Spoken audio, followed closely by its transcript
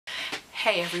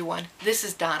Hey everyone, this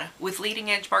is Donna with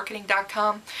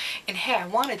LeadingEdgeMarketing.com, and hey, I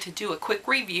wanted to do a quick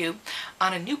review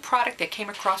on a new product that came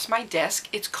across my desk.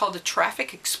 It's called the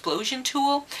Traffic Explosion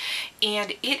Tool,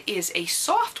 and it is a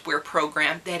software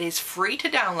program that is free to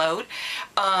download.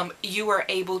 You are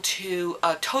able to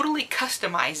totally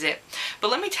customize it,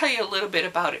 but let me tell you a little bit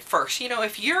about it first. You know,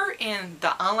 if you're in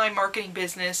the online marketing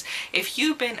business, if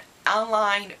you've been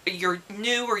online, you're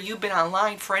new, or you've been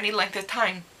online for any length of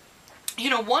time, you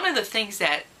know, one of the things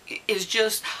that is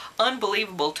just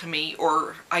unbelievable to me,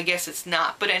 or I guess it's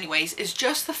not, but anyways, is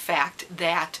just the fact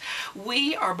that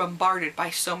we are bombarded by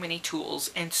so many tools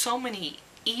and so many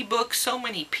ebooks, so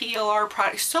many PLR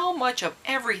products, so much of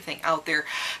everything out there.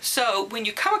 So when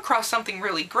you come across something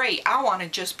really great, I want to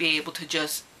just be able to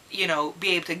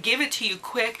be able to give it to you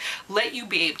quick, let you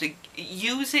be able to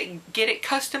use it, get it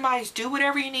customized, do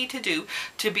whatever you need to do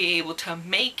to be able to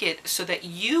make it so that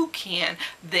you can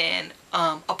then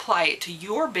apply it to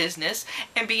your business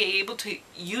and be able to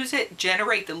use it,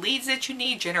 generate the leads that you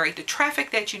need, generate the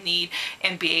traffic that you need,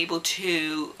 and be able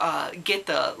to get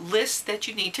the lists that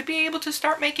you need to be able to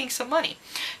start making some money.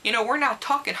 You know, we're not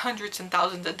talking hundreds and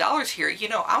thousands of dollars here. You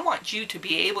know, I want you to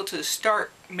be able to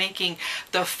start making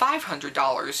the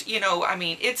 $500. You know, I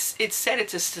mean, it's said,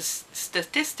 it's a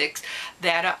statistics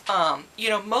that you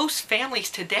know, most families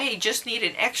today just need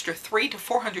an extra $300 to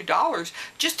 $400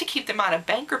 just to keep them out of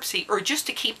bankruptcy, or just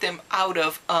to keep them out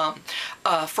of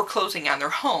foreclosing on their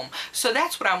home. So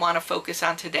that's what I want to focus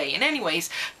on today. And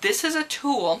anyways, this is a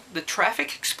tool, the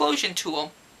Traffic Explosion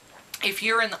Tool. If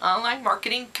you're in the online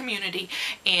marketing community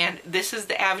and this is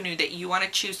the avenue that you want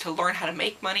to choose to learn how to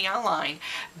make money online,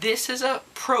 this is a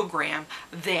program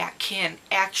that can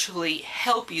actually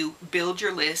help you build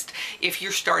your list if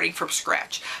you're starting from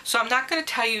scratch. So I'm not going to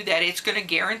tell you that it's going to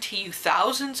guarantee you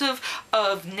thousands of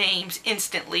names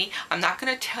instantly. I'm not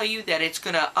going to tell you that it's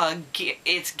going to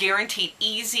it's guaranteed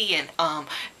easy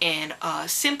and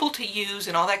simple to use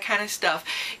and all that kind of stuff.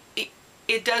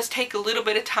 It does take a little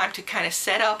bit of time to kind of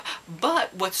set up,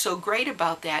 but what's so great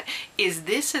about that is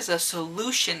this is a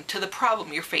solution to the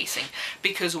problem you're facing.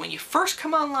 Because when you first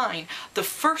come online, the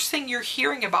first thing you're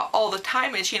hearing about all the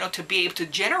time is, you know, to be able to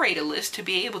generate a list, to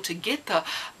be able to get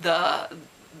the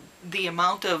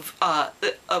amount of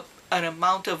an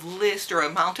amount of list or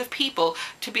amount of people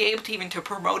to be able to even to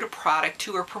promote a product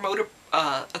to, or promote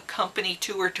a company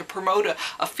to, or to promote a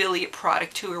affiliate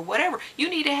product to, or whatever. You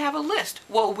need to have a list.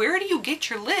 Well, where do you get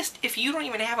your list if you don't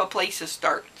even have a place to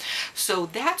start? So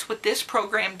that's what this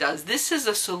program does. This is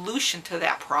a solution to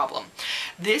that problem.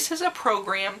 This is a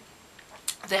program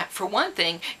that, for one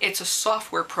thing, it's a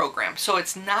software program. So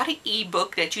it's not an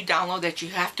ebook that you download that you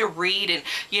have to read, and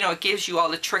you know, it gives you all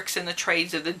the tricks and the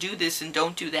trades of the do this and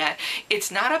don't do that.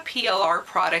 It's not a PLR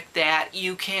product that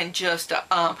you can just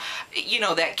you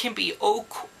know, that can be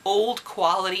old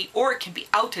quality, or it can be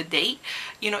out of date.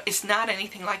 You know, it's not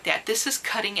anything like that. This is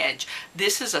cutting edge.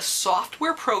 This is a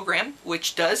software program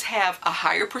which does have a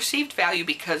higher perceived value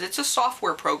because it's a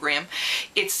software program.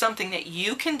 It's something that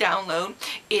you can download.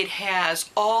 It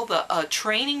has all the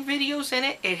training videos in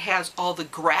it. It has all the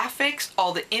graphics,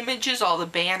 all the images, all the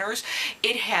banners.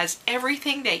 It has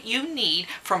everything that you need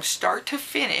from start to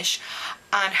finish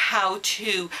on how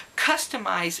to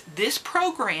customize this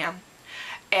program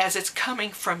as it's coming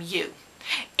from you.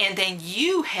 And then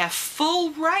you have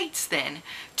full rights then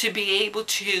to be able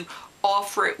to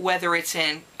offer it, whether it's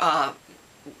in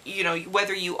you know,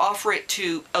 whether you offer it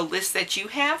to a list that you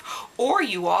have, or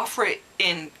you offer it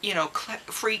in, you know,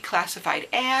 free classified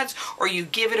ads, or you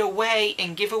give it away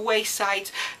in giveaway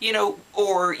sites, you know,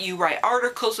 or you write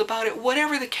articles about it.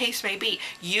 Whatever the case may be,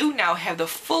 you now have the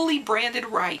fully branded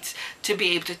rights to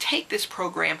be able to take this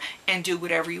program and do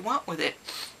whatever you want with it.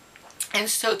 And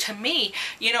so to me,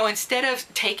 you know, instead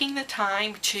of taking the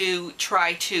time to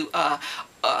try to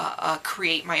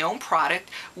create my own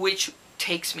product, which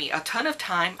takes me a ton of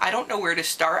time, I don't know where to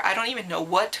start, I don't even know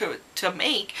what to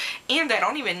make, and I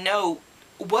don't even know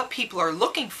what people are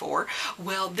looking for.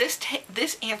 Well, this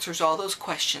answers all those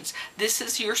questions. This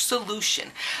is your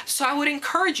solution. So I would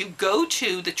encourage you, go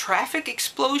to the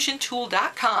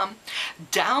trafficexplosiontool.com,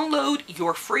 download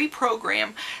your free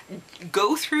program,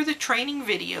 go through the training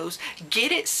videos,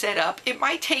 get it set up. It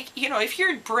might take, you know, if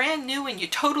you're brand new and you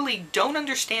totally don't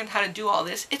understand how to do all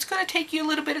this, it's going to take you a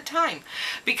little bit of time,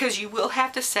 because you will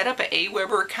have to set up an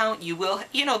Aweber account. You will,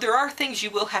 you know, there are things you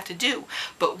will have to do,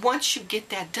 but once you get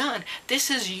that done, this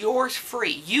This is yours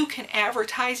free. You can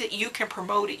advertise it, you can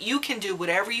promote it, you can do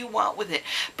whatever you want with it,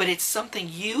 but it's something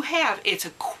you have. It's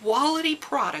a quality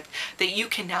product that you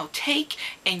can now take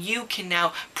and you can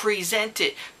now present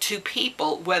it to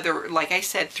people, whether, like I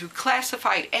said, through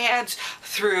classified ads,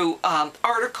 through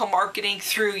article marketing,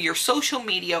 through your social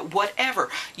media, whatever.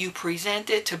 You present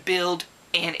it to build,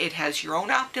 and it has your own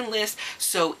opt-in list,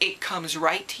 so it comes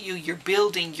right to you. You're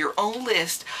building your own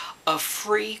list of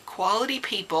free quality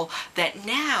people that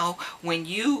now when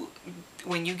you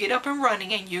get up and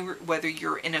running, and whether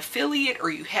you're an affiliate or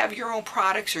you have your own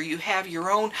products or you have your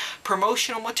own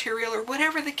promotional material or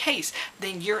whatever the case,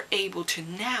 then you're able to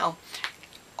now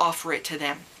offer it to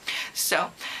them.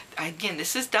 So again,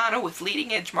 this is Donna with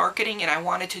Leading Edge Marketing, and I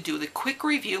wanted to do the quick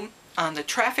review on the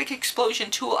Traffic Explosion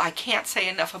tool. I can't say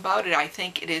enough about it. I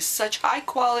think it is such high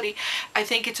quality. I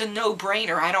think it's a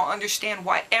no-brainer. I don't understand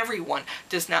why everyone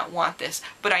does not want this,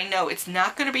 but I know it's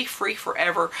not going to be free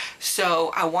forever,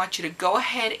 so I want you to go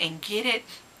ahead and get it.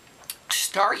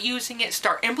 Start using it,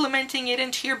 start implementing it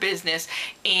into your business,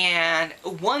 and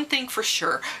one thing for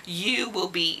sure, you will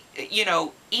be,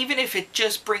 even if it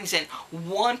just brings in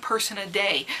one person a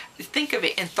day, think of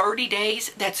it, in 30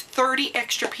 days, that's 30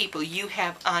 extra people you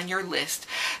have on your list.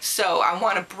 So I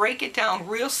want to break it down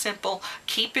real simple,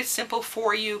 keep it simple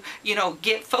for you,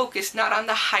 get focused not on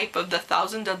the hype of the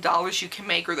thousands of dollars you can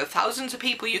make or the thousands of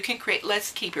people you can create.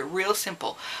 Let's keep it real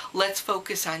simple. Let's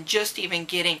focus on just even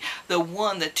getting the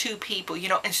one, the two people,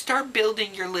 and start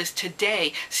building your list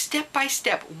today, step by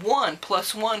step, 1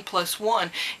 + 1 +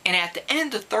 1, and at the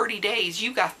end of 30 days,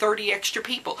 you got 30 extra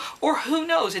people. Or who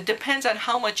knows, it depends on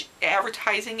how much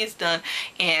advertising is done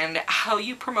and how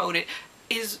you promote it,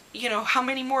 is how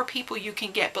many more people you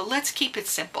can get. But let's keep it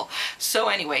simple. So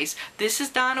anyways, this is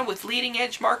Donna with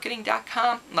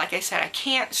leadingedgemarketing.com. Like I said, I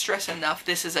can't stress enough,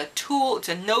 this is a tool. It's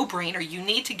a no-brainer. You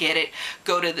need to get it.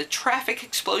 Go to the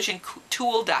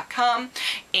trafficexplosiontool.com,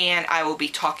 and I will be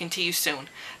talking to you soon.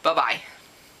 Bye-bye.